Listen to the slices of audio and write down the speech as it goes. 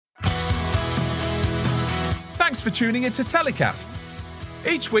Thanks for tuning into TellyCast.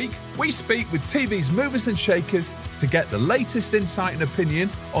 Each week, we speak with TV's movers and shakers to get the latest insight and opinion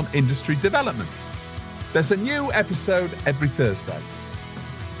on industry developments. There's a new episode every Thursday.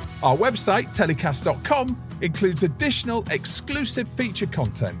 Our website, TellyCast.com, includes additional exclusive feature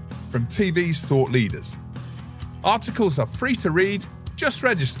content from TV's thought leaders. Articles are free to read. Just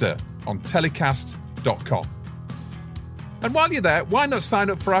register on TellyCast.com. And while you're there, why not sign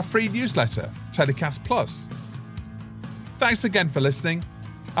up for our free newsletter, TellyCast Plus? Thanks again for listening.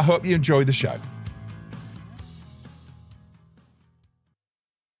 I hope you enjoy the show.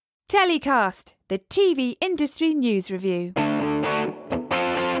 TellyCast, the TV industry news review.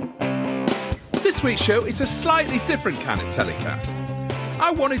 This week's show is a slightly different kind of telecast.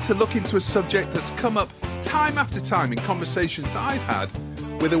 I wanted to look into a subject that's come up time after time in conversations that I've had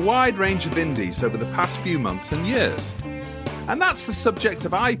with a wide range of indies over the past few months and years. And that's the subject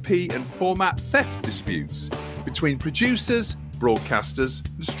of IP and format theft disputes between producers, broadcasters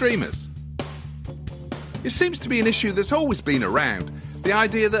and streamers. It seems to be an issue that's always been around, the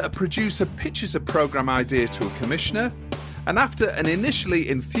idea that a producer pitches a programme idea to a commissioner, and after an initially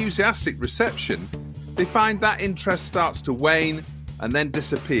enthusiastic reception, they find that interest starts to wane and then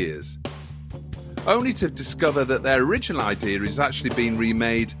disappears, only to discover that their original idea is actually being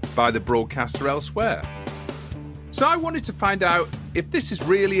remade by the broadcaster elsewhere. So I wanted to find out if this is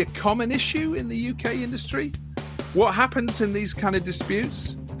really a common issue in the UK industry, what happens in these kind of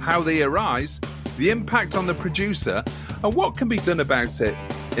disputes, how they arise, the impact on the producer, and what can be done about it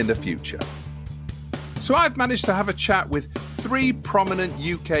in the future. So I've managed to have a chat with 3 prominent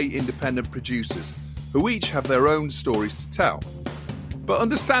UK independent producers who each have their own stories to tell. But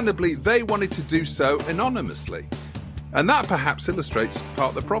understandably, they wanted to do so anonymously. And that perhaps illustrates part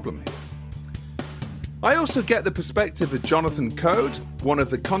of the problem here. I also get the perspective of Jonathan Coad, one of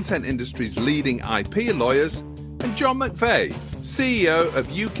the content industry's leading IP lawyers, and John McVay, CEO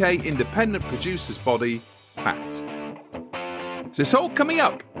of UK independent producers body, PACT. So it's all coming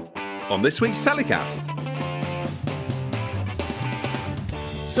up on this week's TellyCast.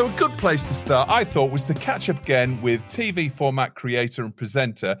 So a good place to start, I thought, was to catch up again with TV format creator and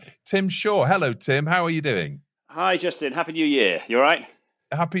presenter Tim Shaw. Hello, Tim. How are you doing? Hi, Justin. Happy New Year. You all right?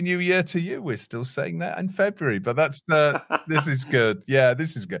 Happy New Year to you. We're still saying that in February, but that's this is good. Yeah,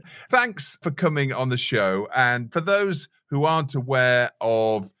 this is good. Thanks for coming on the show. And for those who aren't aware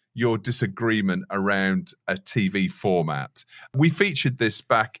of your disagreement around a TV format, we featured this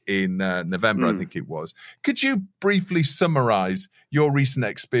back in November, I think it was. Could you briefly summarize your recent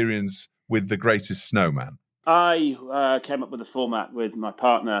experience with The Greatest Snowman? I came up with a format with my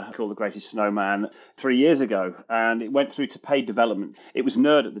partner called The Greatest Snowman 3 years ago, and it went through to paid development. It was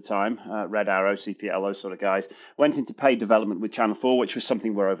Nerd at the time, Red Arrow, CPL, those sort of guys. Went into paid development with Channel 4, which was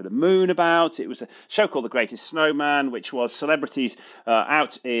something we're over the moon about. It was a show called The Greatest Snowman, which was celebrities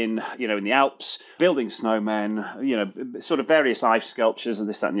out in the Alps building snowmen, sort of various ice sculptures and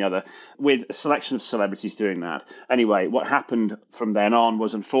this, that, and the other, with a selection of celebrities doing that. Anyway, what happened from then on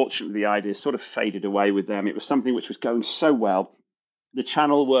was, unfortunately, the idea sort of faded away with them. It was something which was going so well. The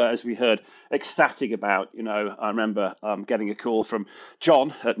channel were, as we heard, ecstatic about. I remember getting a call from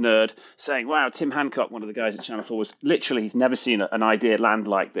John at Nerd saying, wow, Tim Hancock, one of the guys at Channel 4, was literally, he's never seen an idea land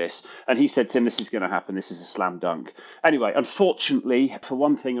like this. And he said, Tim, this is going to happen. This is a slam dunk. Anyway, unfortunately, for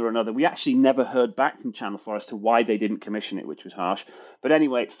one thing or another, we actually never heard back from Channel 4 as to why they didn't commission it, which was harsh. But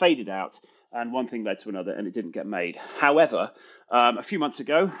anyway, it faded out. And one thing led to another, and it didn't get made. However, a few months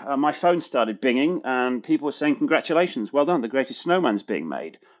ago, my phone started binging, and people were saying, congratulations, well done, The Greatest Snowman's being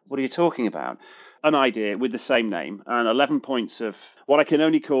made. What are you talking about? An idea with the same name, and 11 points of what I can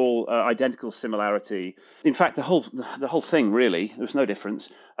only call identical similarity. In fact, the whole thing, really, there was no difference,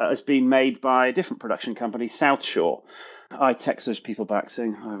 has been made by a different production company, South Shore. I text those people back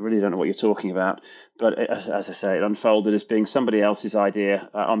saying, I really don't know what you're talking about. But as I say, it unfolded as being somebody else's idea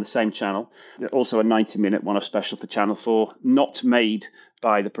on the same channel. Also a 90-minute one-off special for Channel 4, not made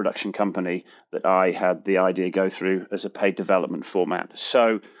by the production company that I had the idea go through as a paid development format.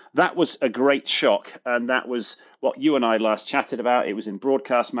 So that was a great shock. And that was what you and I last chatted about. It was in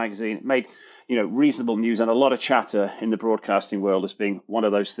Broadcast Magazine. It made reasonable news and a lot of chatter in the broadcasting world as being one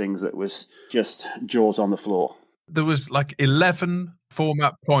of those things that was just jaws on the floor. There was like 11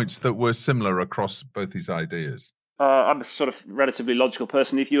 format points that were similar across both these ideas. I'm a sort of relatively logical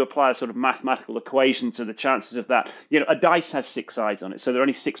person. If you apply a sort of mathematical equation to the chances of that, a dice has 6 sides on it. So there are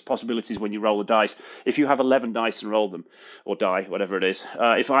only 6 possibilities when you roll the dice. If you have 11 dice and roll them, or die, whatever it is,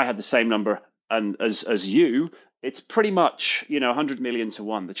 if I had the same number and as you, it's pretty much, 100 million to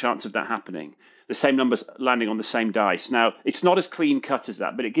 1, the chance of that happening. The same numbers landing on the same dice. Now, it's not as clean cut as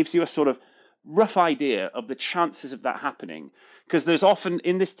that, but it gives you a sort of rough idea of the chances of that happening. Because there's often,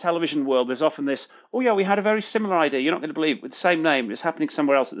 in this television world, there's often this, oh yeah, we had a very similar idea. You're not going to believe it, with the same name, it's happening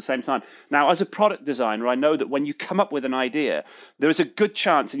somewhere else at the same time. Now, as a product designer, I know that when you come up with an idea, there is a good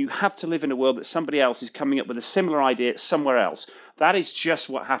chance, and you have to live in a world that somebody else is coming up with a similar idea somewhere else. That is just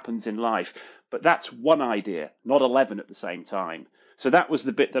what happens in life. But that's one idea, not 11 at the same time. So that was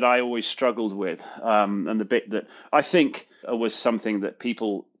the bit that I always struggled with, and the bit that I think was something that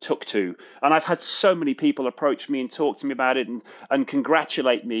people took to. And I've had so many people approach me and talk to me about it and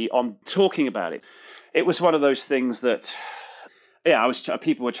congratulate me on talking about it. It was one of those things that, yeah,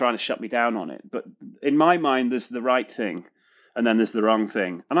 people were trying to shut me down on it. But in my mind, there's the right thing, and then there's the wrong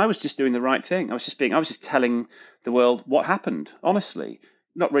thing. And I was just doing the right thing. I was just telling the world what happened, honestly.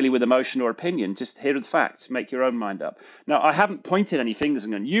 Not really with emotion or opinion, just here are the facts, make your own mind up. Now, I haven't pointed any fingers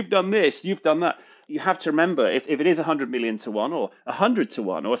and gone, you've done this, you've done that. You have to remember, if it is 100 million to 1 or 100 to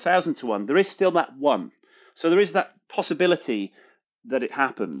 1 or 1,000 to 1, there is still that one. So there is that possibility that it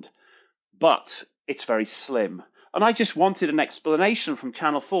happened, but it's very slim. And I just wanted an explanation from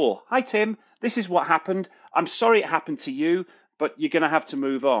Channel 4. Hi, Tim, this is what happened. I'm sorry it happened to you, but you're going to have to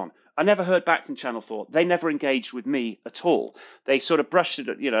move on. I never heard back from Channel 4. They never engaged with me at all. They sort of brushed it,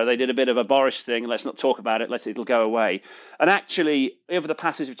 they did a bit of a Boris thing. Let's not talk about it. It'll go away. And actually, over the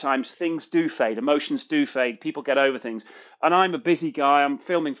passage of times, things do fade. Emotions do fade. People get over things. And I'm a busy guy. I'm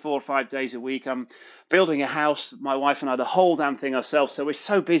filming 4 or 5 days a week. I'm building a house, my wife and I, the whole damn thing ourselves. So we're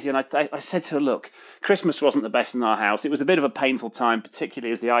so busy. And I said to her, look, Christmas wasn't the best in our house. It was a bit of a painful time,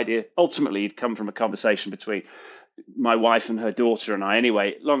 particularly as the idea ultimately had come from a conversation between my wife and her daughter and I.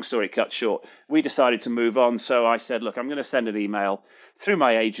 Anyway, long story cut short, we decided to move on. So I said, look, I'm going to send an email through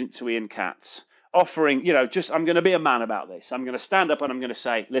my agent to Ian Katz offering, I'm going to be a man about this. I'm going to stand up and I'm going to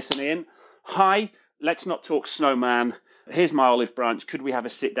say, listen, Ian, hi, let's not talk snowman. Here's my olive branch. Could we have a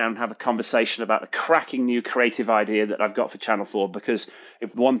sit down and have a conversation about a cracking new creative idea that I've got for Channel 4? Because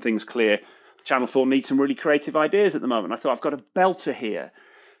if one thing's clear, Channel 4 needs some really creative ideas at the moment. I thought, I've got a belter here.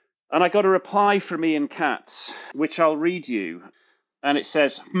 And I got a reply from Ian Katz, which I'll read you. And it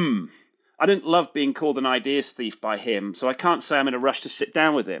says, I didn't love being called an ideas thief by him, so I can't say I'm in a rush to sit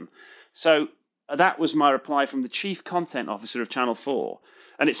down with him. So that was my reply from the Chief Content Officer of Channel 4.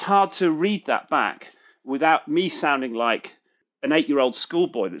 And it's hard to read that back without me sounding like an 8-year-old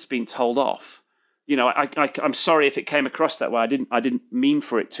schoolboy that's been told off. I'm sorry if it came across that way. I didn't mean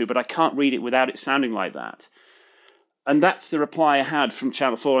for it to, but I can't read it without it sounding like that. And that's the reply I had from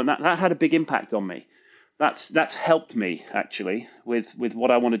Channel 4, and that had a big impact on me. That's helped me, actually, with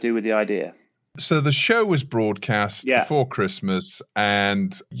what I want to do with the idea. So the show was broadcast before Christmas,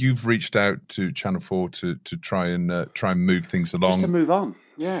 and you've reached out to Channel 4 to try and move things along. Just to move on,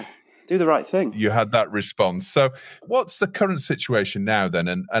 do the right thing. You had that response. So what's the current situation now then,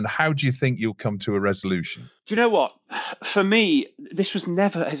 and how do you think you'll come to a resolution? Do you know what? For me, this has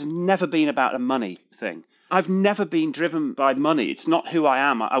never been about a money thing. I've never been driven by money. It's not who I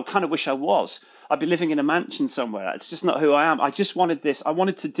am. I kind of wish I was. I'd be living in a mansion somewhere. It's just not who I am. I just wanted this. I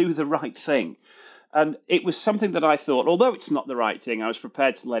wanted to do the right thing. And it was something that I thought, although it's not the right thing, I was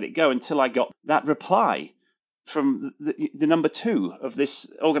prepared to let it go until I got that reply from the number 2 of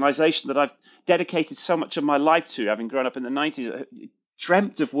this organization that I've dedicated so much of my life to, having grown up in the 90s,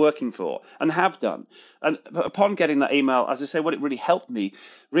 dreamt of working for and have done. And upon getting that email, as I say, what it really helped me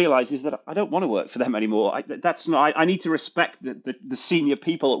realize is that I don't want to work for them anymore. I need to respect the senior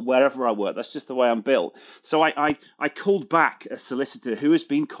people wherever I work. That's just the way I'm built. So I called back a solicitor who has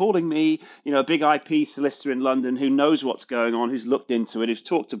been calling me, a big IP solicitor in London who knows what's going on, who's looked into it, who's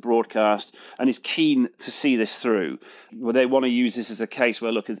talked to broadcast and is keen to see this through. Well, they want to use this as a case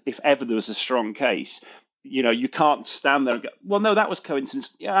where, look, if ever there was a strong case, you can't stand there and go, well, no, that was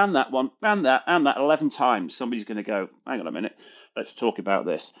coincidence. Yeah, and that one, and that 11 times. Somebody's going to go, hang on a minute, let's talk about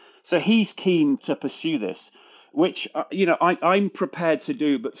this. So he's keen to pursue this, which, I'm prepared to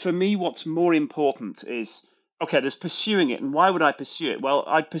do. But for me, what's more important is, okay, there's pursuing it. And why would I pursue it? Well,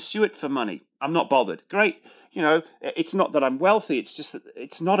 I'd pursue it for money. I'm not bothered. Great. It's not that I'm wealthy. It's just that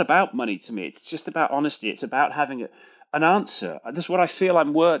it's not about money to me. It's just about honesty. It's about having an answer. That's what I feel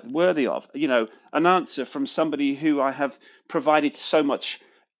I'm worthy of, an answer from somebody who I have provided so much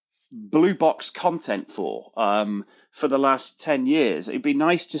blue box content for the last 10 years. It'd be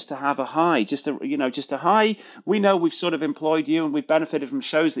nice just to have a hi, just a hi. We know we've sort of employed you and we've benefited from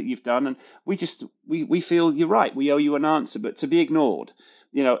shows that you've done, and we feel you're right. We owe you an answer, but to be ignored,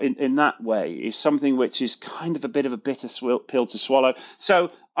 in that way is something which is kind of a bit of a bitter pill to swallow.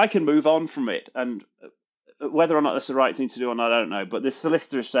 So I can move on from it, and whether or not that's the right thing to do or not, I don't know. But the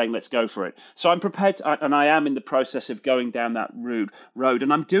solicitor is saying, let's go for it. So I'm prepared to, and I am in the process of going down that road.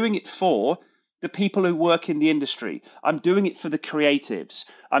 And I'm doing it for the people who work in the industry. I'm doing it for the creatives.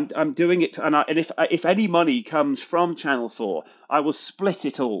 I'm doing it, and if any money comes from Channel 4, I will split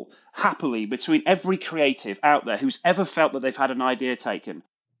it all happily between every creative out there who's ever felt that they've had an idea taken.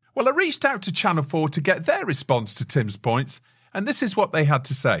 Well, I reached out to Channel 4 to get their response to Tim's points, and this is what they had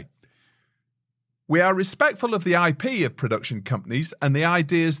to say. We are respectful of the IP of production companies and the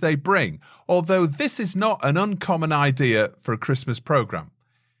ideas they bring, although this is not an uncommon idea for a Christmas programme.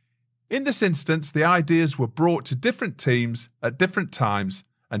 In this instance, the ideas were brought to different teams at different times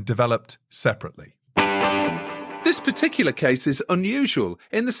and developed separately. This particular case is unusual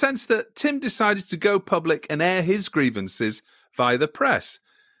in the sense that Tim decided to go public and air his grievances via the press.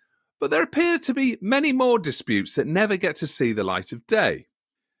 But there appear to be many more disputes that never get to see the light of day.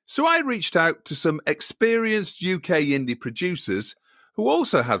 So I reached out to some experienced UK indie producers who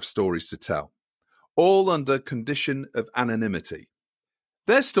also have stories to tell, all under condition of anonymity.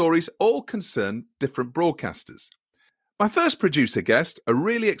 Their stories all concern different broadcasters. My first producer guest, a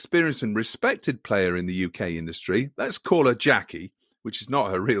really experienced and respected player in the UK industry, let's call her Jackie, which is not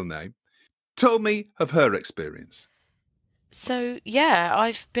her real name, told me of her experience. So, yeah,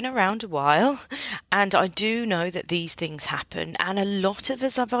 I've been around a while, and I do know that these things happen, and a lot of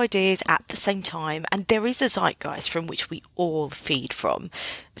us have ideas at the same time, and there is a zeitgeist from which we all feed from.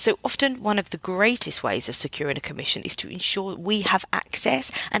 So often one of the greatest ways of securing a commission is to ensure we have access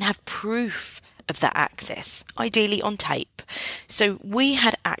and have proof of that access, ideally on tape. So we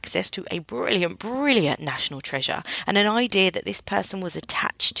had access to a brilliant national treasure and an idea that this person was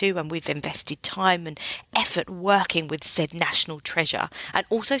attached to, and we've invested time and effort working with said national treasure, and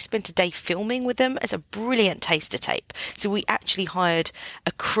also spent a day filming with them as a brilliant taster tape. So we actually hired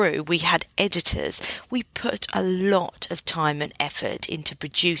a crew, we had editors, we put a lot of time and effort into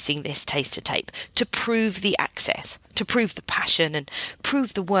producing this taster tape to prove the access, to prove the passion and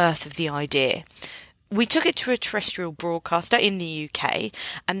prove the worth of the idea. We took it to a terrestrial broadcaster in the UK,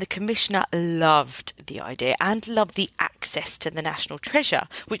 and the commissioner loved the idea and loved the access to the national treasure,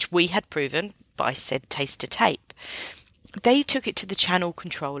 which we had proven by said taster tape. They took it to the channel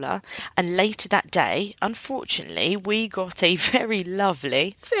controller, and later that day, unfortunately, we got a very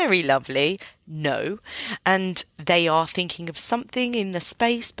lovely no, and they are thinking of something in the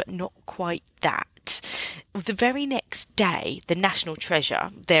space, but not quite that. The very next day, the National Treasure,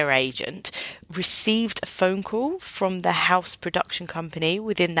 their agent, received a phone call from the house production company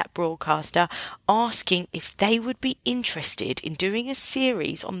within that broadcaster asking if they would be interested in doing a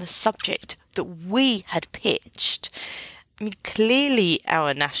series on the subject that we had pitched. I mean, clearly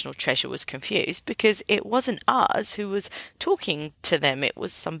our National Treasure was confused because it wasn't us who was talking to them, it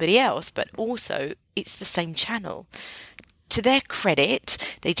was somebody else, but also it's the same channel. To their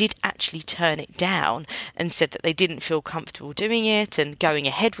credit, they did actually turn it down and said that they didn't feel comfortable doing it and going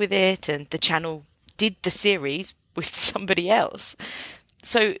ahead with it, and the channel did the series with somebody else.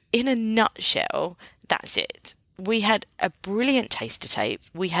 So in a nutshell, that's it. We had a brilliant taster tape,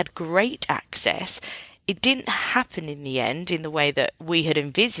 we had great access. It didn't happen in the end in the way that we had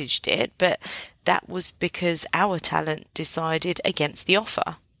envisaged it, but that was because our talent decided against the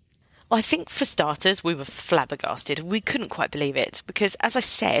offer. Well, I think for starters, we were flabbergasted. We couldn't quite believe it because, as I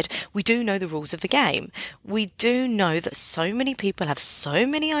said, we do know the rules of the game. We do know that so many people have so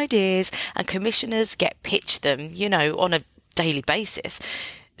many ideas and commissioners get pitched them, on a daily basis.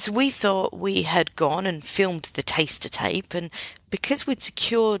 So we thought we had gone and filmed the taster tape, and because we'd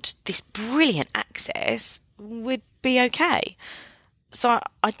secured this brilliant access, we'd be okay. So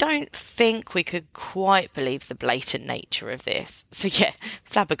I don't think we could quite believe the blatant nature of this. So yeah,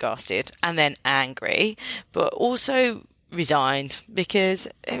 flabbergasted and then angry, but also resigned because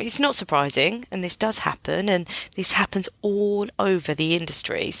it's not surprising, and this does happen, and this happens all over the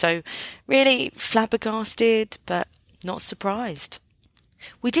industry. So really flabbergasted, but not surprised.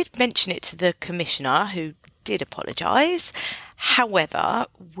 We did mention it to the commissioner, who did apologise. However,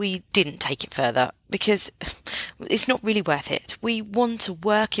 we didn't take it further because it's not really worth it. We want to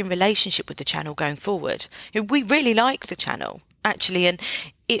work in relationship with the channel going forward. We really like the channel, actually, and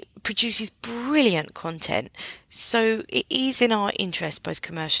it produces brilliant content. So it is in our interest, both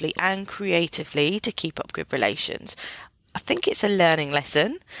commercially and creatively, to keep up good relations. I think it's a learning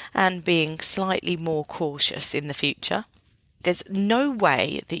lesson and being slightly more cautious in the future. There's no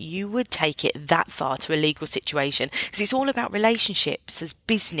way that you would take it that far to a legal situation because it's all about relationships as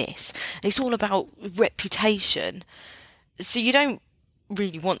business. It's all about reputation. So you don't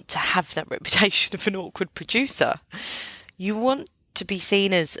really want to have that reputation of an awkward producer. You want to be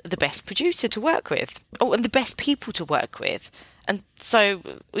seen as the best producer to work with, and the best people to work with. And so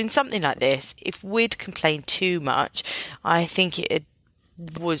in something like this, if we'd complained too much, I think it'd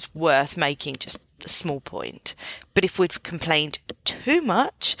was worth making just a small point. But if we'd complained too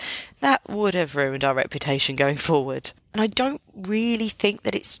much, that would have ruined our reputation going forward. And I don't really think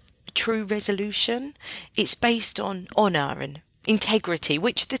that it's a true resolution. It's based on honour and integrity,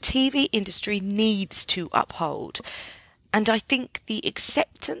 which the TV industry needs to uphold. And I think the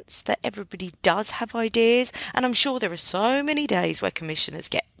acceptance that everybody does have ideas, and I'm sure there are so many days where commissioners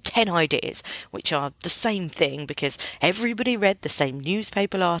get 10 ideas, which are the same thing because everybody read the same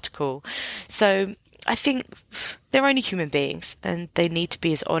newspaper article. So I think they're only human beings and they need to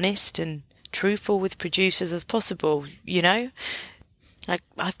be as honest and truthful with producers as possible, you know? Like,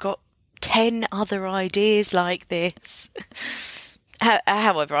 I've got 10 other ideas like this.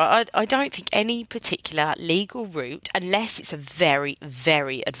 However, I don't think any particular legal route, unless it's a very,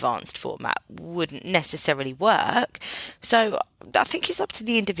 very advanced format, wouldn't necessarily work. So I think it's up to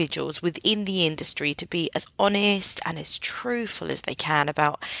the individuals within the industry to be as honest and as truthful as they can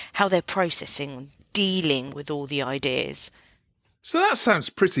about how they're processing and dealing with all the ideas. So that sounds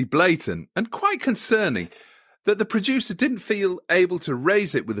pretty blatant and quite concerning, that the producer didn't feel able to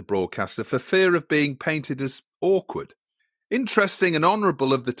raise it with the broadcaster for fear of being painted as awkward. Interesting and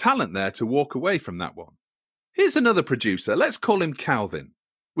honourable of the talent there to walk away from that one. Here's another producer, let's call him Calvin,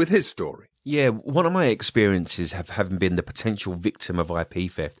 with his story. Yeah, one of my experiences having been the potential victim of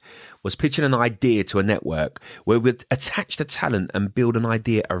IP theft was pitching an idea to a network where we'd attach the talent and build an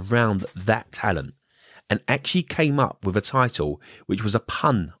idea around that talent, and actually came up with a title which was a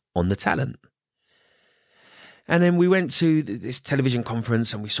pun on the talent. And then we went to this television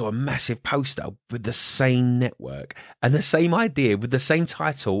conference and we saw a massive poster with the same network and the same idea with the same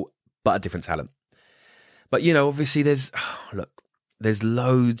title, but a different talent. But, you know, obviously there's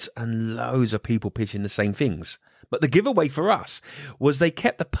loads and loads of people pitching the same things. But the giveaway for us was they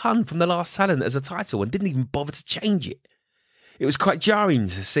kept the pun from the last talent as a title and didn't even bother to change it. It was quite jarring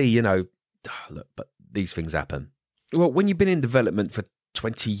to see, you know, but these things happen. Well, when you've been in development for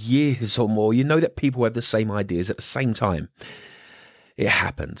 20 years or more, you know that people have the same ideas at the same time. It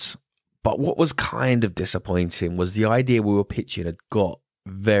happens. But what was kind of disappointing was the idea we were pitching had got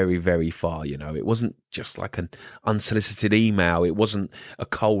very, very far, you know. It wasn't just like an unsolicited email. It wasn't a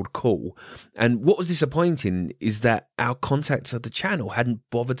cold call. And what was disappointing is that our contacts at the channel hadn't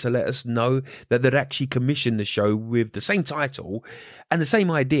bothered to let us know that they'd actually commissioned the show with the same title and the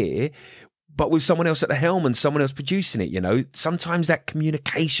same idea, but with someone else at the helm and someone else producing it, you know. Sometimes that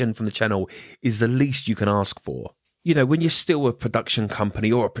communication from the channel is the least you can ask for. You know, when you're still a production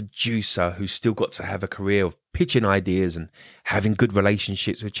company or a producer who's still got to have a career of pitching ideas and having good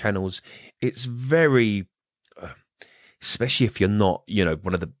relationships with channels, it's very, especially if you're not, you know,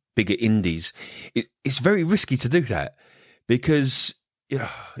 one of the bigger indies, it's very risky to do that because, you know,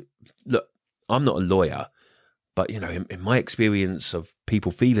 look, I'm not a lawyer, but, you know, in my experience of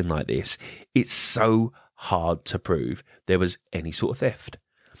people feeling like this, it's so hard to prove there was any sort of theft.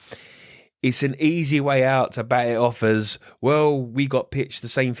 It's an easy way out to bat it off as, well, we got pitched the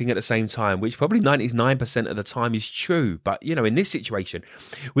same thing at the same time, which probably 99% of the time is true. But, you know, in this situation,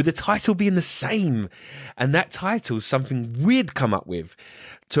 with the title being the same, and that title's something we'd come up with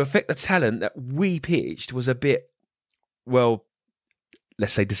to affect the talent that we pitched was a bit, well,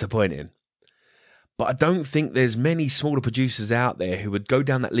 let's say disappointing. But I don't think there's many smaller producers out there who would go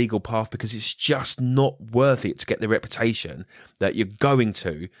down that legal path because it's just not worth it to get the reputation that you're going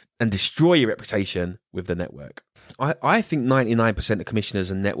to and destroy your reputation with the network. I think 99% of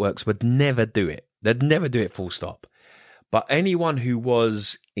commissioners and networks would never do it. They'd never do it full stop. But anyone who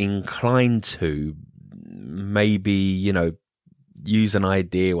was inclined to maybe, you know, use an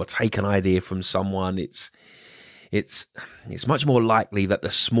idea or take an idea from someone, it's much more likely that the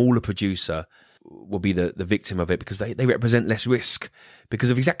smaller producer will be the victim of it because they represent less risk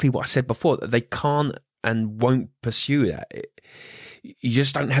because of exactly what I said before, that they can't and won't pursue that. You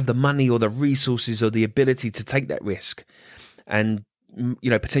just don't have the money or the resources or the ability to take that risk and,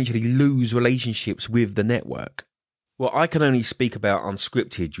 you know, potentially lose relationships with the network. Well, I can only speak about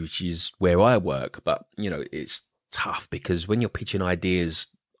unscripted, which is where I work, but, you know, it's tough because when you're pitching ideas,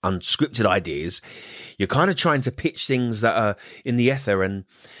 unscripted ideas, you're kind of trying to pitch things that are in the ether, and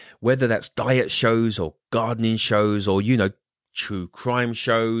whether that's diet shows or gardening shows or, you know, true crime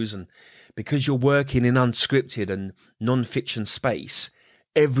shows. And because you're working in unscripted and non-fiction space,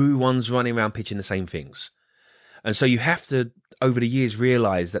 everyone's running around pitching the same things. And so you have to, over the years,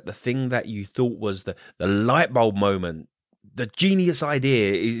 realize that the thing that you thought was the light bulb moment, the genius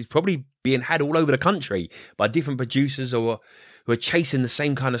idea, is probably being had all over the country by different producers or who are chasing the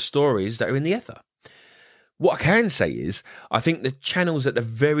same kind of stories that are in the ether. What I can say is, I think the channels at the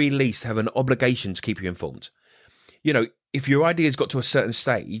very least have an obligation to keep you informed. You know, if your idea's got to a certain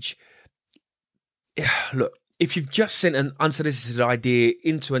stage, look, if you've just sent an unsolicited idea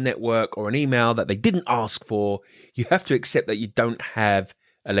into a network or an email that they didn't ask for, you have to accept that you don't have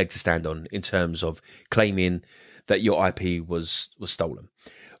a leg to stand on in terms of claiming that your IP was stolen.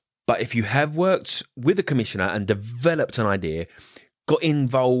 But if you have worked with a commissioner and developed an idea, got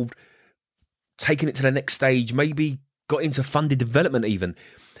involved, taken it to the next stage, maybe got into funded development even,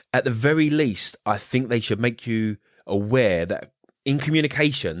 at the very least, I think they should make you aware that in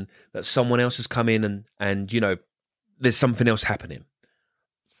communication that someone else has come in and there's something else happening.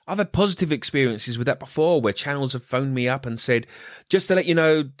 I've had positive experiences with that before, where channels have phoned me up and said, just to let you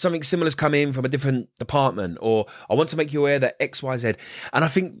know, something similar has come in from a different department, or I want to make you aware that X, Y, Z. And I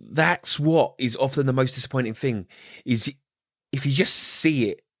think that's what is often the most disappointing thing, is if you just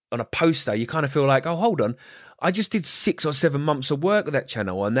see it on a poster, you kind of feel like, oh, hold on, I just did 6 or 7 months of work with that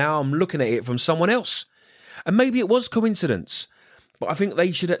channel, and now I'm looking at it from someone else. And maybe it was coincidence, but I think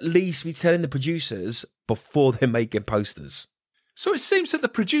they should at least be telling the producers before they're making posters. So it seems that the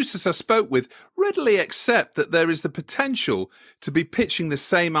producers I spoke with readily accept that there is the potential to be pitching the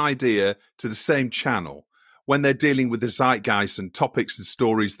same idea to the same channel when they're dealing with the zeitgeist and topics and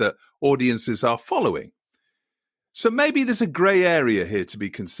stories that audiences are following. So maybe there's a grey area here to be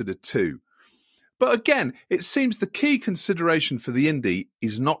considered too. But again, it seems the key consideration for the indie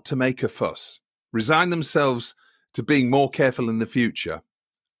is not to make a fuss, resign themselves to being more careful in the future,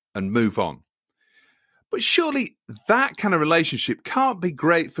 and move on. But surely that kind of relationship can't be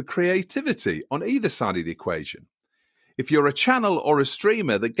great for creativity on either side of the equation. If you're a channel or a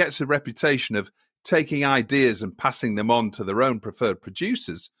streamer that gets a reputation of taking ideas and passing them on to their own preferred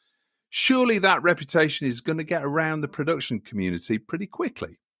producers, surely that reputation is going to get around the production community pretty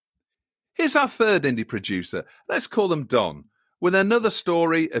quickly. Here's our third indie producer, let's call them Don, with another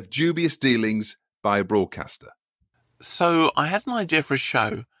story of dubious dealings by a broadcaster. So I had an idea for a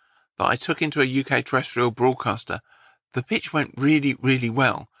show that I took into a UK terrestrial broadcaster. The pitch went really, really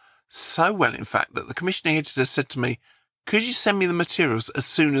well. So well, in fact, that the commissioning editor said to me, could you send me the materials as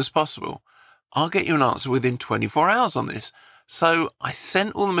soon as possible? I'll get you an answer within 24 hours on this. So I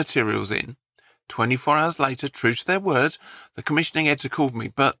sent all the materials in. 24 hours later, true to their word, the commissioning editor called me,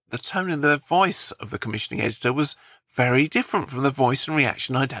 but the tone and the voice of the commissioning editor was very different from the voice and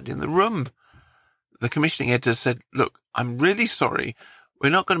reaction I'd had in the room. The commissioning editor said, look, I'm really sorry. We're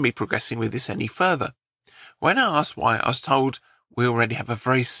not going to be progressing with this any further. When I asked why, I was told we already have a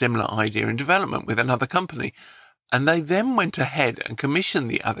very similar idea in development with another company, and they then went ahead and commissioned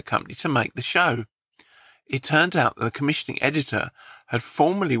the other company to make the show. It turned out that the commissioning editor had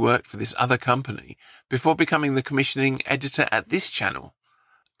formerly worked for this other company before becoming the commissioning editor at this channel.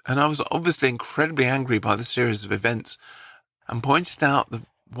 And I was obviously incredibly angry by the series of events and pointed out that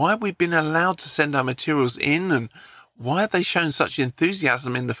why we'd been allowed to send our materials in and why had they shown such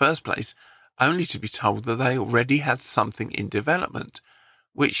enthusiasm in the first place, only to be told that they already had something in development,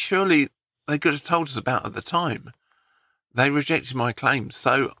 which surely they could have told us about at the time. They rejected my claims,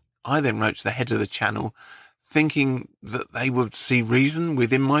 so I then wrote to the head of the channel, thinking that they would see reason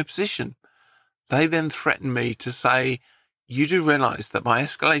within my position. They then threatened me to say, you do realise that by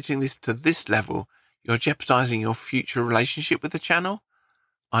escalating this to this level, you're jeopardising your future relationship with the channel?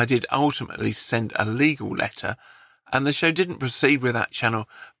 I did ultimately send a legal letter, and the show didn't proceed with that channel,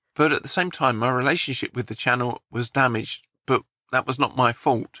 but at the same time my relationship with the channel was damaged, but that was not my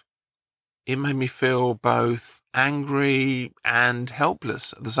fault. It made me feel both angry and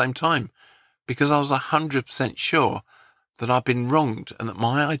helpless at the same time, because I was 100% sure that I'd been wronged and that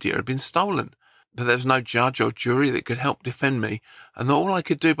my idea had been stolen, but there was no judge or jury that could help defend me, and that all I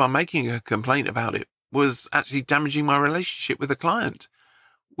could do by making a complaint about it was actually damaging my relationship with the client.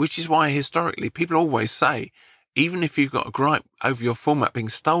 Which is why historically people always say, even if you've got a gripe over your format being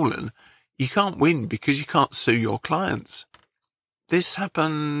stolen, you can't win because you can't sue your clients. This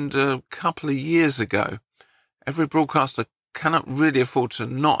happened a couple of years ago. Every broadcaster cannot really afford to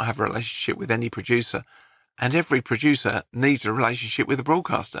not have a relationship with any producer, and every producer needs a relationship with a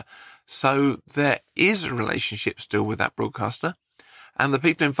broadcaster. So there is a relationship still with that broadcaster, and the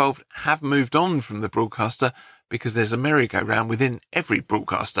people involved have moved on from the broadcaster because there's a merry-go-round within every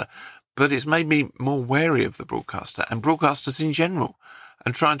broadcaster. But it's made me more wary of the broadcaster and broadcasters in general,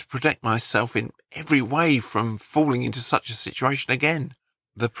 and trying to protect myself in every way from falling into such a situation again.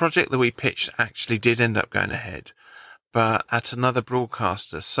 The project that we pitched actually did end up going ahead, but at another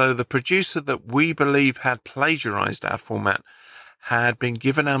broadcaster. So the producer that we believe had plagiarised our format had been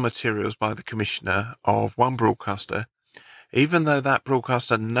given our materials by the commissioner of one broadcaster, even though that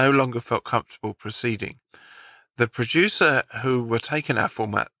broadcaster no longer felt comfortable proceeding. The producer who were taking our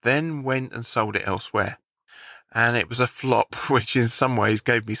format then went and sold it elsewhere. and it was a flop, which in some ways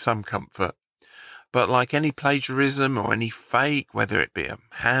gave me some comfort. But like any plagiarism or any fake, whether it be a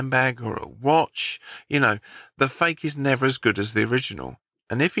handbag or a watch, the fake is never as good as the original.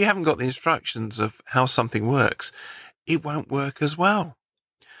 And if you haven't got the instructions of how something works, it won't work as well.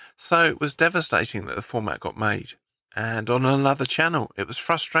 So it was devastating that the format got made. And on another channel, it was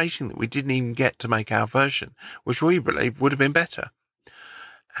frustrating that we didn't even get to make our version, which we believe would have been better.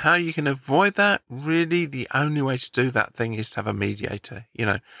 How you can avoid that? Really, the only way to do that thing is to have a mediator.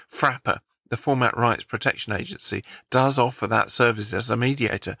 Frapper, the Format Rights Protection Agency, does offer that service as a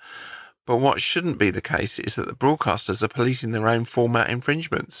mediator. But what shouldn't be the case is that the broadcasters are policing their own format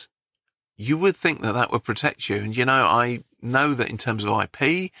infringements. You would think that that would protect you. And, I know that in terms of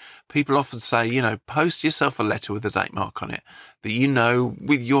IP, people often say, post yourself a letter with a date mark on it that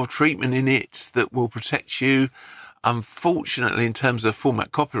with your treatment in it that will protect you. Unfortunately, in terms of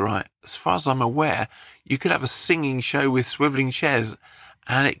format copyright, as far as I'm aware, you could have a singing show with swiveling chairs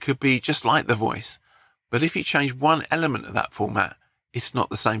and it could be just like The Voice. But if you change one element of that format, it's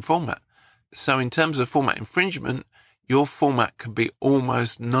not the same format. So in terms of format infringement, your format can be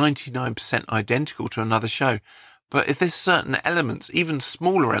almost 99% identical to another show. But if there's certain elements, even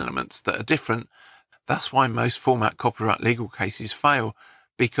smaller elements that are different, that's why most format copyright legal cases fail,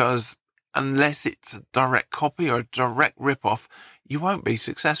 because unless it's a direct copy or a direct rip-off, you won't be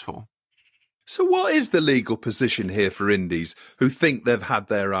successful. So what is the legal position here for indies who think they've had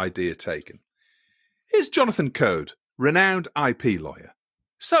their idea taken? Here's Jonathan Coad, renowned IP lawyer.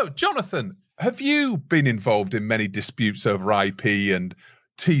 So, Jonathan, have you been involved in many disputes over IP and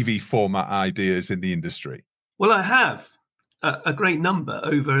TV format ideas in the industry? Well, I have a great number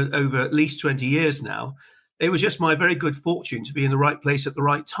over at least 20 years now. It was just my very good fortune to be in the right place at the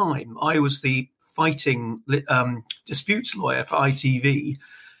right time. I was the fighting disputes lawyer for ITV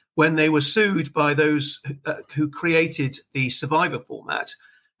when they were sued by those who created the Survivor format.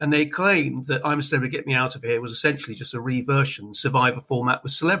 And they claimed that I'm a Celebrity, Get Me Out of Here was essentially just a reversion Survivor format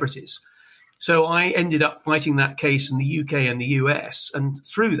with celebrities. So I ended up fighting that case in the UK and the US. And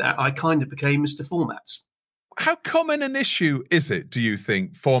through that, I kind of became Mr. Formats. How common an issue is it, do you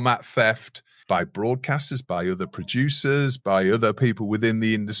think, format theft by broadcasters, by other producers, by other people within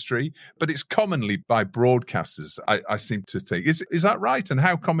the industry? But it's commonly by broadcasters, I seem to think. Is that right? And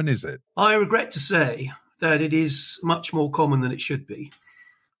how common is it? I regret to say that it is much more common than it should be.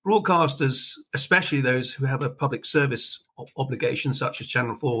 Broadcasters, especially those who have a public service obligation, such as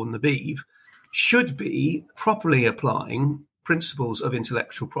Channel 4 and the Beeb, should be properly applying principles of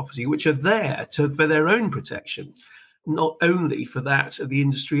intellectual property, which are there for their own protection, not only for that of the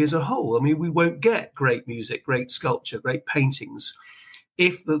industry as a whole. I mean, we won't get great music, great sculpture, great paintings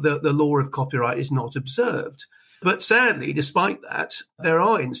if the law of copyright is not observed. But sadly, despite that, there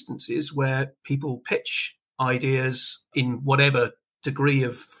are instances where people pitch ideas in whatever degree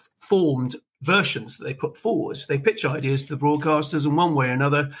of formed versions that they put forward. They pitch ideas to the broadcasters, and one way or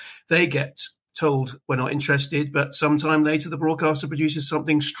another, they get told we're not interested, but sometime later the broadcaster produces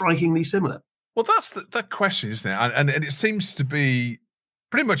something strikingly similar. Well, that's the question, isn't it? And it seems to be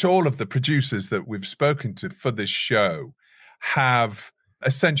pretty much all of the producers that we've spoken to for this show have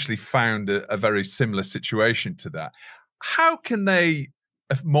essentially found a very similar situation to that. How can they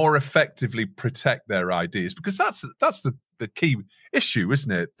more effectively protect their ideas? Because that's the key issue,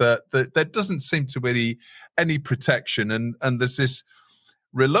 isn't it? That there doesn't seem to be any protection, and there's this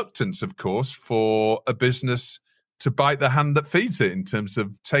reluctance, of course, for a business to bite the hand that feeds it in terms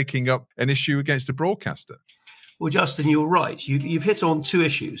of taking up an issue against a broadcaster. Well, Justin, you're right. You've hit on two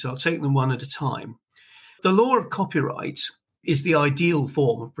issues. I'll take them one at a time. The law of copyright is the ideal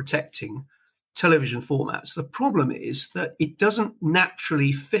form of protecting television formats. The problem is that it doesn't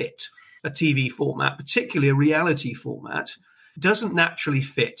naturally fit a TV format, particularly a reality format, doesn't naturally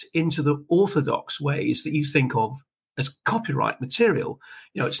fit into the orthodox ways that you think of as copyright material.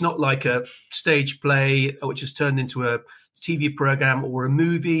 It's not like a stage play which is turned into a TV program or a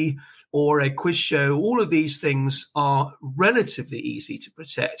movie or a quiz show. All of these things are relatively easy to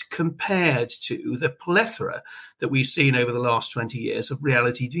protect compared to the plethora that we've seen over the last 20 years of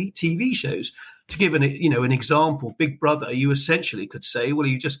reality TV shows. To give an example, Big Brother, you essentially could say, well,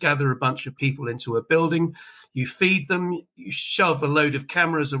 you just gather a bunch of people into a building, you feed them, you shove a load of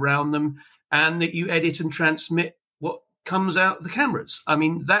cameras around them, and that you edit and transmit what comes out the cameras. I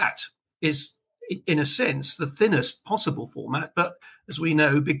mean, that is, in a sense, the thinnest possible format. But as we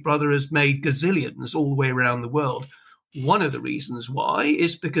know, Big Brother has made gazillions all the way around the world. One of the reasons why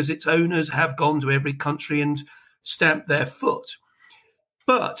is because its owners have gone to every country and stamped their foot.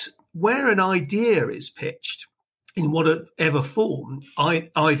 But where an idea is pitched, in whatever form,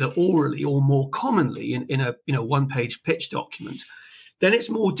 either orally or more commonly in a one-page pitch document, then it's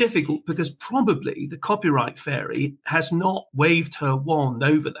more difficult because probably the copyright fairy has not waved her wand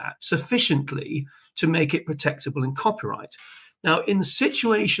over that sufficiently to make it protectable in copyright. Now, in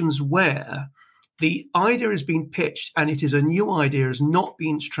situations where the idea has been pitched and it is a new idea, has not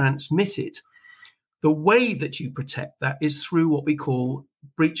been transmitted, the way that you protect that is through what we call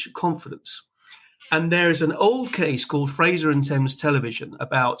breach of confidence. And there's an old case called Fraser and Thames Television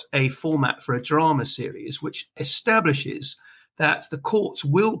about a format for a drama series, which establishes that the courts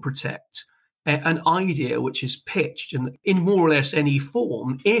will protect an idea which is pitched in more or less any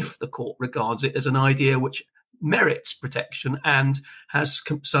form if the court regards it as an idea which merits protection and has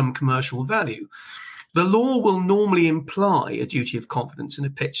some commercial value. The law will normally imply a duty of confidence in a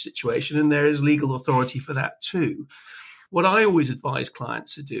pitch situation, and there is legal authority for that too. What I always advise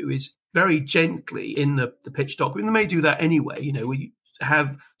clients to do is very gently in the pitch document, they may do that anyway, we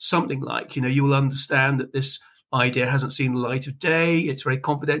have something like, you will understand that this idea hasn't seen the light of day, it's very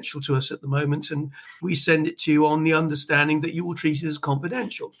confidential to us at the moment, and we send it to you on the understanding that you will treat it as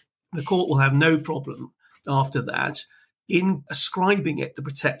confidential. The court will have no problem after that in ascribing it the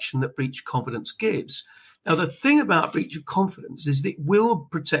protection that breach of confidence gives. Now, the thing about breach of confidence is that it will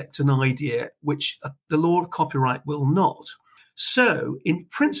protect an idea which the law of copyright will not. So, in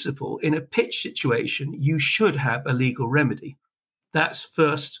principle, in a pitch situation, you should have a legal remedy. That's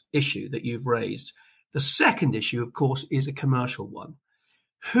first issue that you've raised. The second issue, of course, is a commercial one.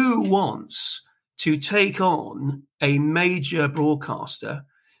 Who wants to take on a major broadcaster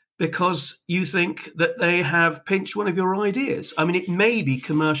because you think that they have pinched one of your ideas? I mean, it may be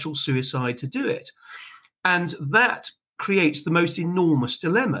commercial suicide to do it. And that creates the most enormous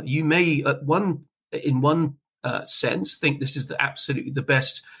dilemma. You may, in one sense, think this is absolutely the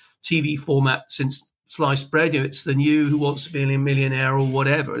best TV format since sliced bread. It's the new Who Wants to Be a Millionaire or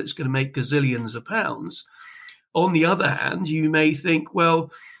whatever. It's going to make gazillions of pounds. On the other hand, you may think,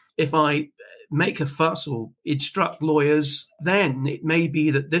 well, if I make a fuss or instruct lawyers, then it may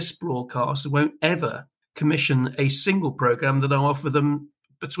be that this broadcaster won't ever commission a single program that I offer them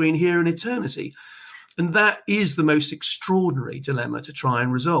between here and eternity. And that is the most extraordinary dilemma to try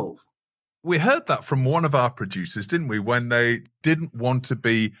and resolve. We heard that from one of our producers, didn't we, when they didn't want to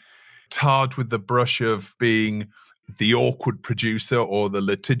be tarred with the brush of being the awkward producer or the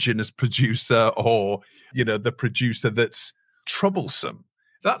litigious producer or, the producer that's troublesome.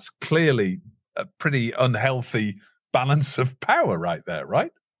 That's clearly a pretty unhealthy balance of power right there,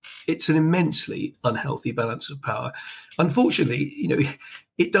 right? It's an immensely unhealthy balance of power. Unfortunately,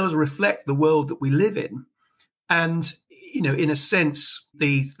 it does reflect the world that we live in. And, in a sense,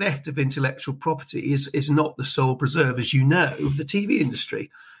 the theft of intellectual property is not the sole preserve, as you know, of the TV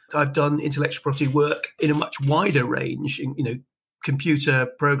industry. I've done intellectual property work in a much wider range, computer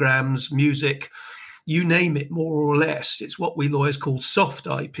programs, music, you name it, more or less. It's what we lawyers call soft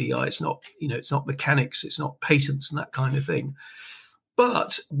IP. It's not, it's not mechanics, it's not patents and that kind of thing.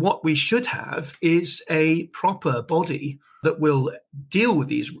 But what we should have is a proper body that will deal with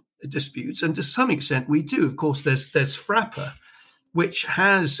these disputes. And to some extent, we do. Of course, there's FRAPA, which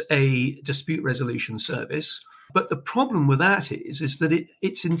has a dispute resolution service. But the problem with that is that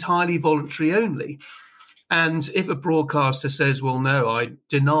it's entirely voluntary only. And if a broadcaster says, well, no, I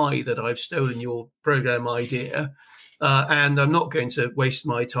deny that I've stolen your program idea, and I'm not going to waste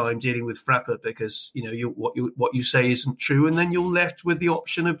my time dealing with FRAPA because, what you say isn't true. And then you're left with the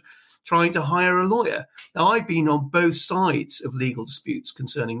option of trying to hire a lawyer. Now, I've been on both sides of legal disputes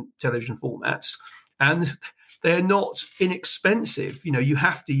concerning television formats, and they're not inexpensive. You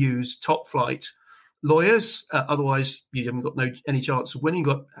have to use top flight lawyers, otherwise you haven't got any chance of winning.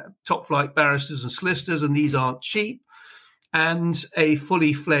 You've got top flight barristers and solicitors, and these aren't cheap. And a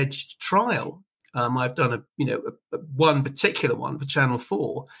fully fledged trial, I've done one particular one for Channel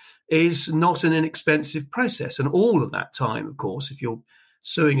 4, is not an inexpensive process. And all of that time, of course, if you're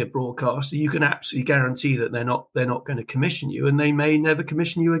suing a broadcaster, you can absolutely guarantee that they're not going to commission you, and they may never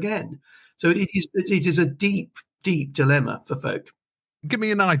commission you again. So it is a deep, deep dilemma for folk. Give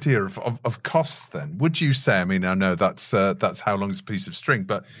me an idea of costs then. Would you say, I mean, I know that's how long is a piece of string,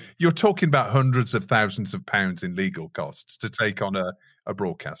 but you're talking about hundreds of thousands of pounds in legal costs to take on a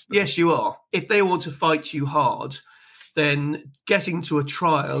broadcaster. Yes, you are. If they want to fight you hard, then getting to a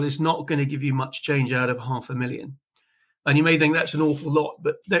trial is not going to give you much change out of $500,000. And you may think that's an awful lot,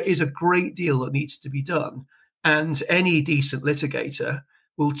 but there is a great deal that needs to be done. And any decent litigator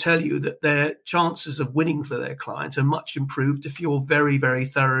will tell you that their chances of winning for their client are much improved if you're very, very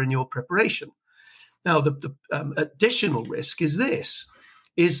thorough in your preparation. Now, the additional risk is this.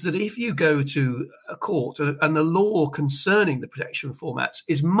 is that if you go to a court and the law concerning the protection of formats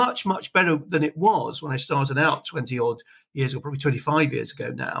is much, much better than it was when I started out 20 odd years ago, probably 25 years ago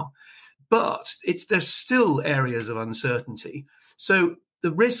now, but there's still areas of uncertainty. So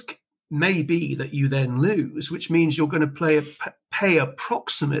the risk may be that you then lose, which means you're going to pay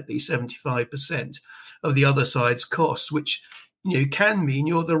approximately 75% of the other side's costs, which can mean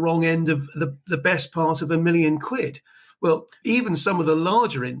you're the wrong end of the best part of £1 million. Well, even some of the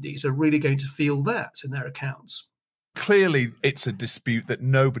larger indies are really going to feel that in their accounts. Clearly, it's a dispute that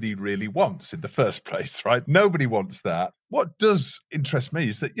nobody really wants in the first place, right? Nobody wants that. What does interest me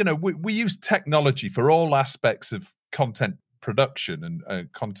is that, we use technology for all aspects of content production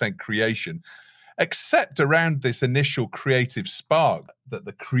and content creation, except around this initial creative spark that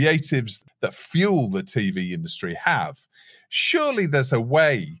the creatives that fuel the TV industry have. Surely there's a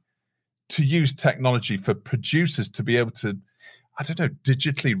way to use technology for producers to be able to,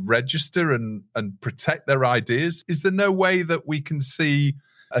 digitally register and protect their ideas. Is there no way that we can see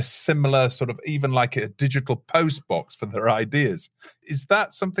a similar sort of, even like a digital post box for their ideas? Is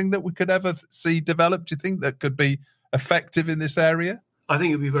that something that we could ever see develop? Do you think that could be effective in this area? I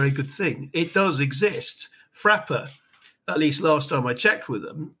think it would be a very good thing. It does exist. Frapper, at least last time I checked with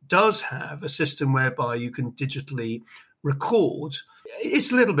them, does have a system whereby you can digitally record.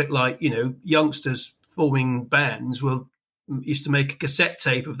 It's a little bit like, youngsters forming bands used to make a cassette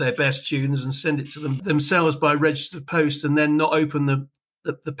tape of their best tunes and send it to them themselves by registered post and then not open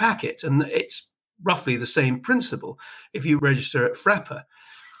the packet. And it's roughly the same principle if you register at Frapper.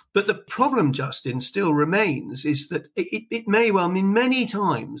 But the problem, Justin, still remains is that it may well mean many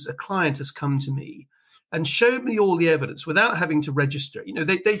times a client has come to me and showed me all the evidence without having to register.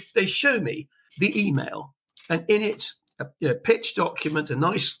 They show me the email, and in it, a pitch document, a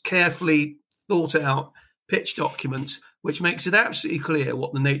nice, carefully thought out pitch document, which makes it absolutely clear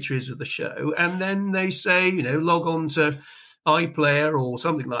what the nature is of the show. And then they say, log on to iPlayer or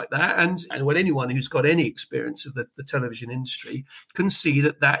something like that. And when anyone who's got any experience of the television industry can see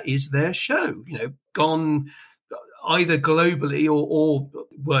that is their show, gone either globally or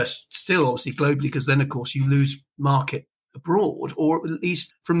worse still, obviously globally, because then, of course, you lose market abroad, or at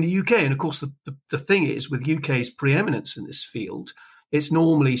least from the UK. And of course, the thing is, with UK's preeminence in this field, it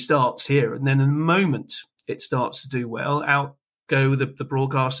normally starts here. And then in the moment it starts to do well, out go the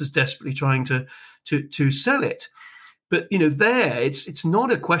broadcasters desperately trying to sell it. But, it's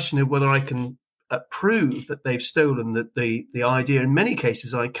not a question of whether I can prove that they've stolen the idea. In many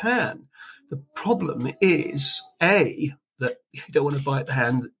cases, I can. The problem is, A, that you don't want to bite the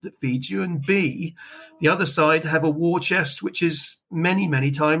hand that feeds you, and B, the other side have a war chest which is many,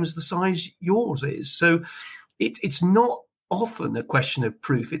 many times the size yours is. So it's not often a question of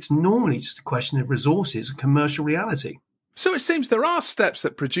proof. It's normally just a question of resources and commercial reality. So it seems there are steps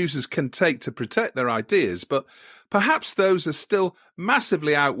that producers can take to protect their ideas, but perhaps those are still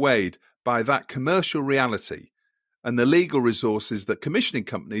massively outweighed by that commercial reality and the legal resources that commissioning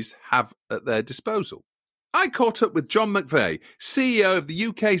companies have at their disposal. I caught up with John McVay, CEO of the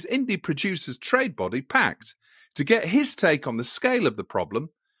UK's indie producers trade body, PACT, to get his take on the scale of the problem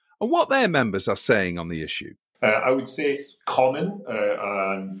and what their members are saying on the issue. I would say it's common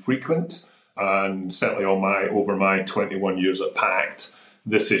and frequent, and certainly over my 21 years at PACT,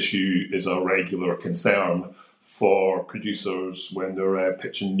 this issue is a regular concern for producers when they're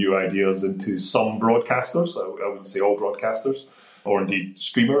pitching new ideas into some broadcasters. I wouldn't say all broadcasters, or indeed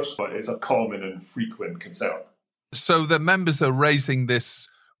streamers, but it's a common and frequent concern. So the members are raising this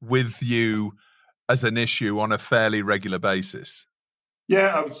with you as an issue on a fairly regular basis?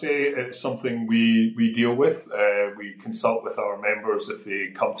 Yeah, I would say it's something we deal with. We consult with our members if they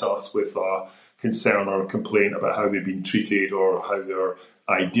come to us with a concern or a complaint about how they've been treated or how their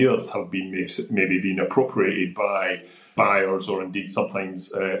ideas have been maybe been appropriated by buyers, or indeed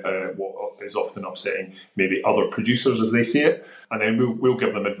sometimes what is often upsetting, maybe other producers as they see it. And then we'll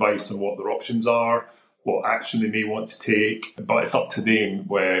give them advice on what their options are, what action they may want to take, but it's up to them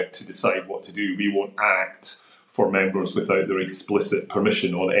to decide what to do. We won't act for members without their explicit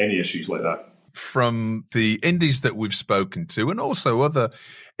permission on any issues like that. From the indies that we've spoken to, and also other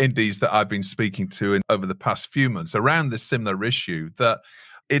indies that I've been speaking to over the past few months around this similar issue, that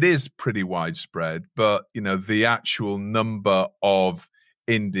it is pretty widespread, but the actual number of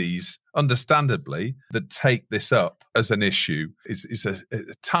indies, understandably, that take this up as an issue is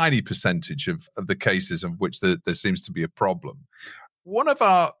a tiny percentage of the cases of which there seems to be a problem. One of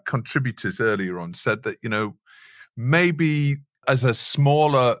our contributors earlier on said that, maybe as a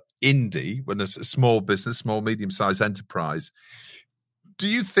smaller indie, when there's a small business, small, medium-sized enterprise, do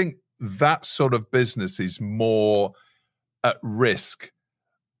you think that sort of business is more at risk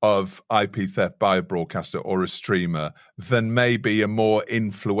of IP theft by a broadcaster or a streamer than maybe a more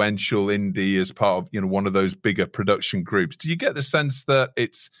influential indie as part of, one of those bigger production groups? Do you get the sense that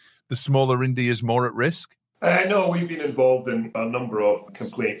it's the smaller indie is more at risk? No, we've been involved in a number of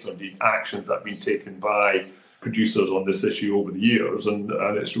complaints or indeed actions that have been taken by producers on this issue over the years, and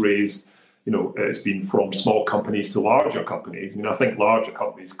it's raised, it's been from small companies to larger companies. I think larger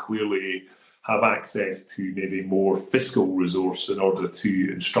companies clearly have access to maybe more fiscal resource in order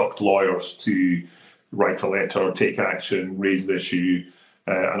to instruct lawyers to write a letter, take action, raise the issue,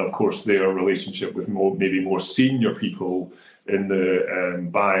 and of course their relationship with maybe more senior people in the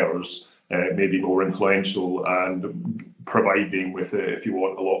buyers may be more influential and providing with, if you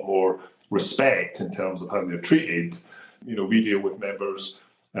want, a lot more respect in terms of how they're treated. We deal with members,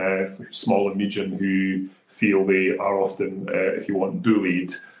 small and medium, who feel they are often, if you want,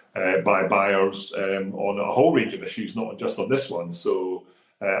 bullied by buyers on a whole range of issues, not just on this one. So,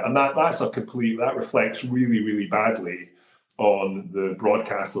 and that reflects really, really badly on the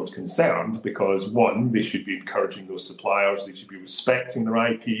broadcasters concerned, because one, they should be encouraging those suppliers, they should be respecting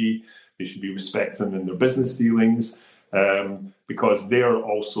their IP, they should be respecting in their business dealings, because they're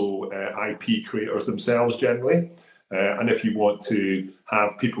also IP creators themselves generally. And if you want to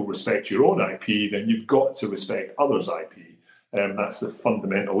have people respect your own IP, then you've got to respect others' IP. That's the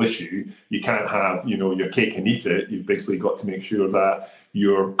fundamental issue. You can't have, your cake and eat it. You've basically got to make sure that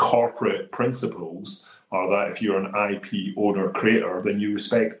your corporate principles are that if you're an IP owner creator, then you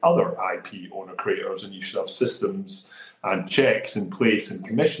respect other IP owner creators, and you should have systems and checks in place and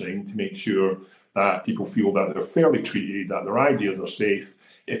commissioning to make sure that people feel that they're fairly treated, that their ideas are safe.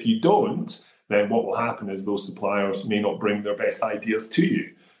 If you don't, then what will happen is those suppliers may not bring their best ideas to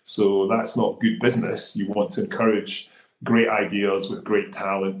you. So that's not good business. You want to encourage great ideas with great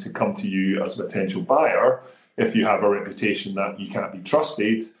talent to come to you as a potential buyer. If you have a reputation that you can't be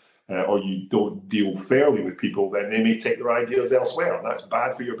trusted, or you don't deal fairly with people, then they may take their ideas elsewhere, and that's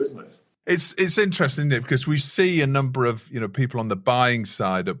bad for your business. It's interesting, isn't it? Because we see a number of people on the buying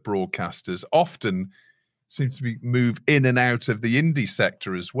side of broadcasters often seem to move in and out of the indie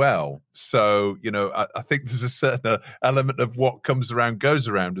sector as well. So I think there's a certain element of what comes around goes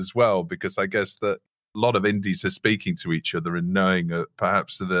around as well, because I guess that a lot of indies are speaking to each other and knowing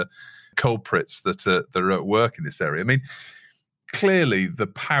perhaps the culprits that are at work in this area. I mean, clearly the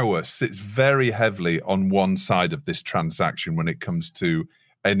power sits very heavily on one side of this transaction when it comes to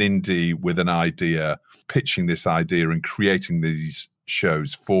an indie with an idea, pitching this idea and creating these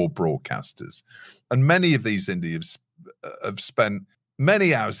shows for broadcasters. And many of these indies have spent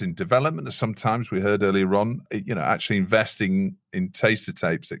many hours in development, as sometimes we heard earlier on, actually investing in taster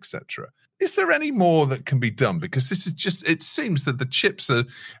tapes, etc. Is there any more that can be done? Because this is just, it seems that the chips are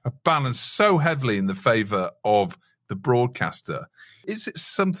balanced so heavily in the favour of the broadcaster. Is it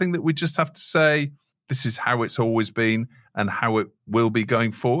something that we just have to say, this is how it's always been and how it will be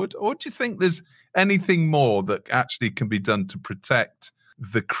going forward? Or do you think there's anything more that actually can be done to protect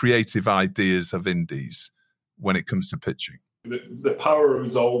the creative ideas of indies when it comes to pitching? The power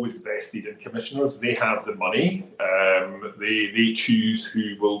is always vested in commissioners. They have the money. They choose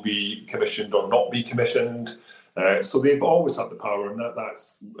who will be commissioned or not be commissioned. So they've always had the power, and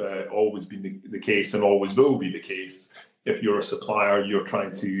that's always been the case and always will be the case. If you're a supplier, you're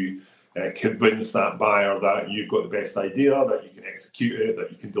trying to convince that buyer that you've got the best idea, that you can execute it,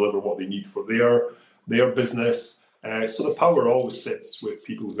 that you can deliver what they need for their business. So the power always sits with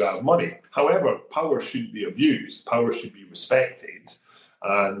people who have money. However, power shouldn't be abused. Power should be respected,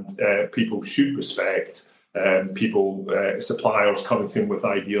 and people should respect suppliers coming in with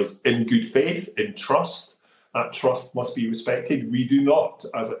ideas in good faith, in trust. That trust must be respected. We do not,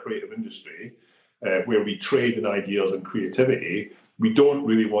 as a creative industry, where we trade in ideas and creativity, we don't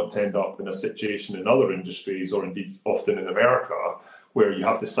really want to end up in a situation in other industries, or indeed often in America, where you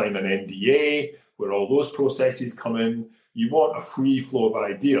have to sign an NDA, where all those processes come in. You want a free flow of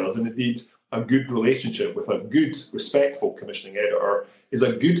ideas, and indeed a good relationship with a good, respectful commissioning editor is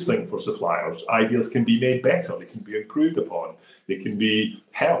a good thing for suppliers. Ideas can be made better, they can be improved upon, they can be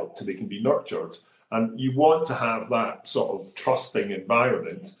helped, they can be nurtured. And you want to have that sort of trusting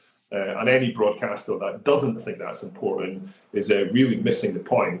environment. And any broadcaster that doesn't think that's important is really missing the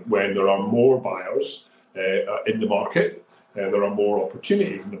point when there are more buyers in the market. There are more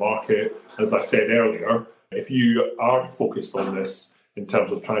opportunities in the market. As I said earlier, if you aren't focused on this in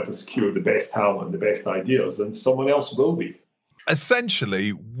terms of trying to secure the best talent and the best ideas, then someone else will be.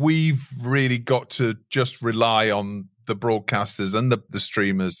 Essentially, we've really got to just rely on the broadcasters and the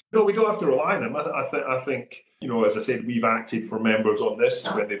streamers. No, we don't have to rely on them. I think, as I said, we've acted for members on this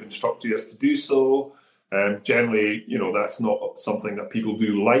when they've instructed us to do so. Generally, that's not something that people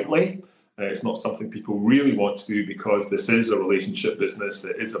do lightly. It's not something people really want to do because this is a relationship business.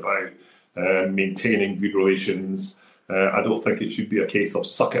 It is about maintaining good relations. I don't think it should be a case of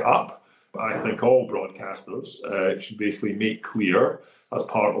suck it up. I think all broadcasters should basically make clear as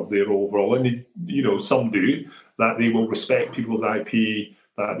part of their overall, and some do, that they will respect people's IP,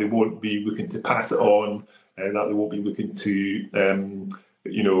 that they won't be looking to pass it on, and that they won't be looking to,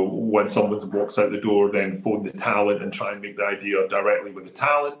 when someone walks out the door, then phone the talent and try and make the idea directly with the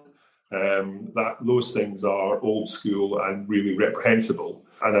talent. That those things are old school and really reprehensible.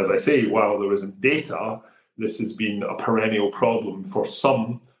 And as I say, while there isn't data, this has been a perennial problem for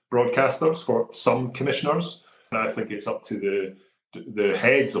some broadcasters, for some commissioners, and I think it's up to the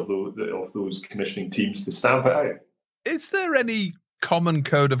heads of those commissioning teams to stamp it out. Is there any common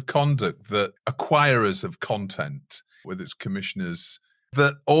code of conduct that acquirers of content, whether it's commissioners,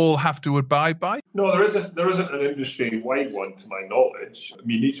 that all have to abide by? No, there isn't an industry-wide one to my knowledge. I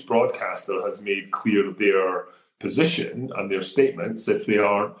mean, each broadcaster has made clear their position and their statements. If they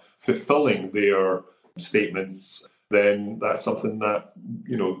are fulfilling their statements, then that's something that,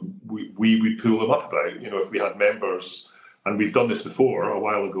 we would pull them up about. If we had members, and we've done this before a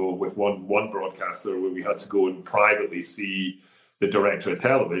while ago with one broadcaster where we had to go and privately see the director of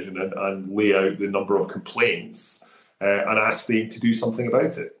television and lay out the number of complaints and ask them to do something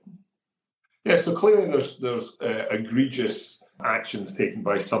about it. Yeah, so clearly there's egregious actions taken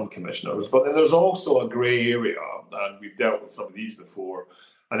by some commissioners, but then there's also a grey area, and we've dealt with some of these before,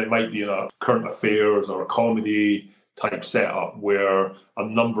 and it might be in a current affairs or a comedy type setup where a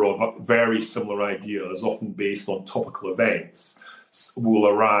number of very similar ideas, often based on topical events, will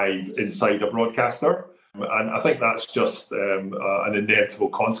arrive inside a broadcaster. And I think that's just an inevitable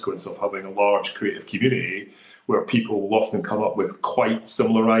consequence of having a large creative community where people will often come up with quite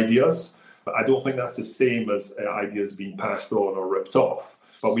similar ideas. But I don't think that's the same as ideas being passed on or ripped off.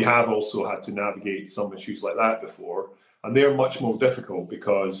 But we have also had to navigate some issues like that before. And they're much more difficult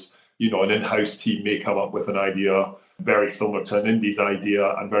because, an in-house team may come up with an idea very similar to an Indies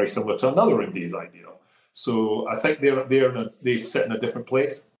idea and very similar to another Indies idea. So I think they sit in a different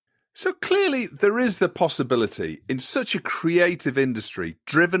place. So clearly there is the possibility in such a creative industry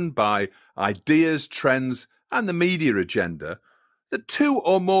driven by ideas, trends and the media agenda that two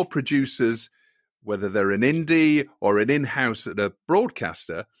or more producers, whether they're an indie or an in-house at a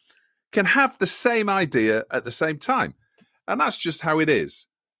broadcaster, can have the same idea at the same time. And that's just how it is.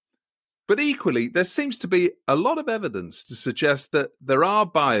 But equally, there seems to be a lot of evidence to suggest that there are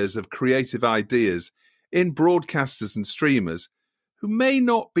buyers of creative ideas in broadcasters and streamers who may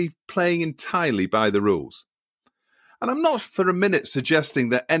not be playing entirely by the rules. And I'm not for a minute suggesting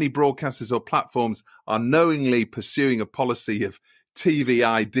that any broadcasters or platforms are knowingly pursuing a policy of TV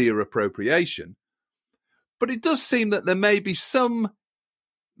idea appropriation, but it does seem that there may be some,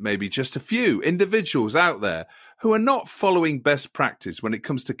 maybe just a few individuals out there who are not following best practice when it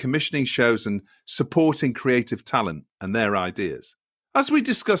comes to commissioning shows and supporting creative talent and their ideas. As we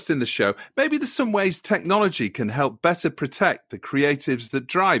discussed in the show, maybe there's some ways technology can help better protect the creatives that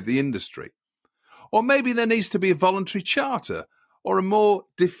drive the industry. Or maybe there needs to be a voluntary charter or a more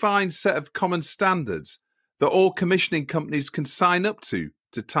defined set of common standards that all commissioning companies can sign up to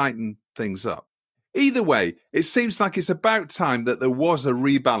tighten things up. Either way, it seems like it's about time that there was a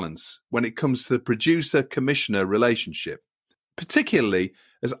rebalance when it comes to the producer-commissioner relationship, particularly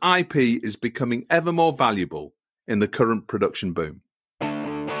as IP is becoming ever more valuable in the current production boom.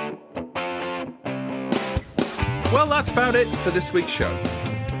 Well, that's about it for this week's show.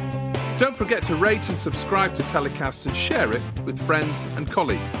 Don't forget to rate and subscribe to TellyCast and share it with friends and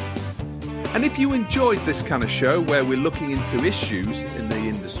colleagues. And if you enjoyed this kind of show where we're looking into issues in the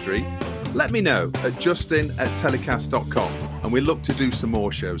industry, let me know at justin@telecast.com and we look to do some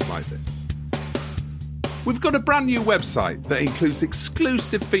more shows like this. We've got a brand new website that includes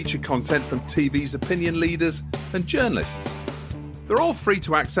exclusive feature content from TV's opinion leaders and journalists. They're all free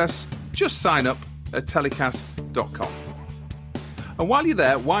to access. Just sign up at telecast.com. And while you're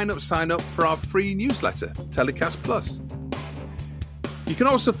there, why not sign up for our free newsletter, Telecast Plus? You can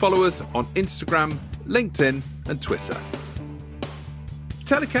also follow us on Instagram, LinkedIn and Twitter.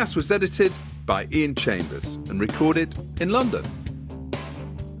 Telecast was edited by Ian Chambers and recorded in London.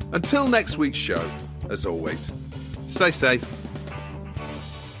 Until next week's show, as always, stay safe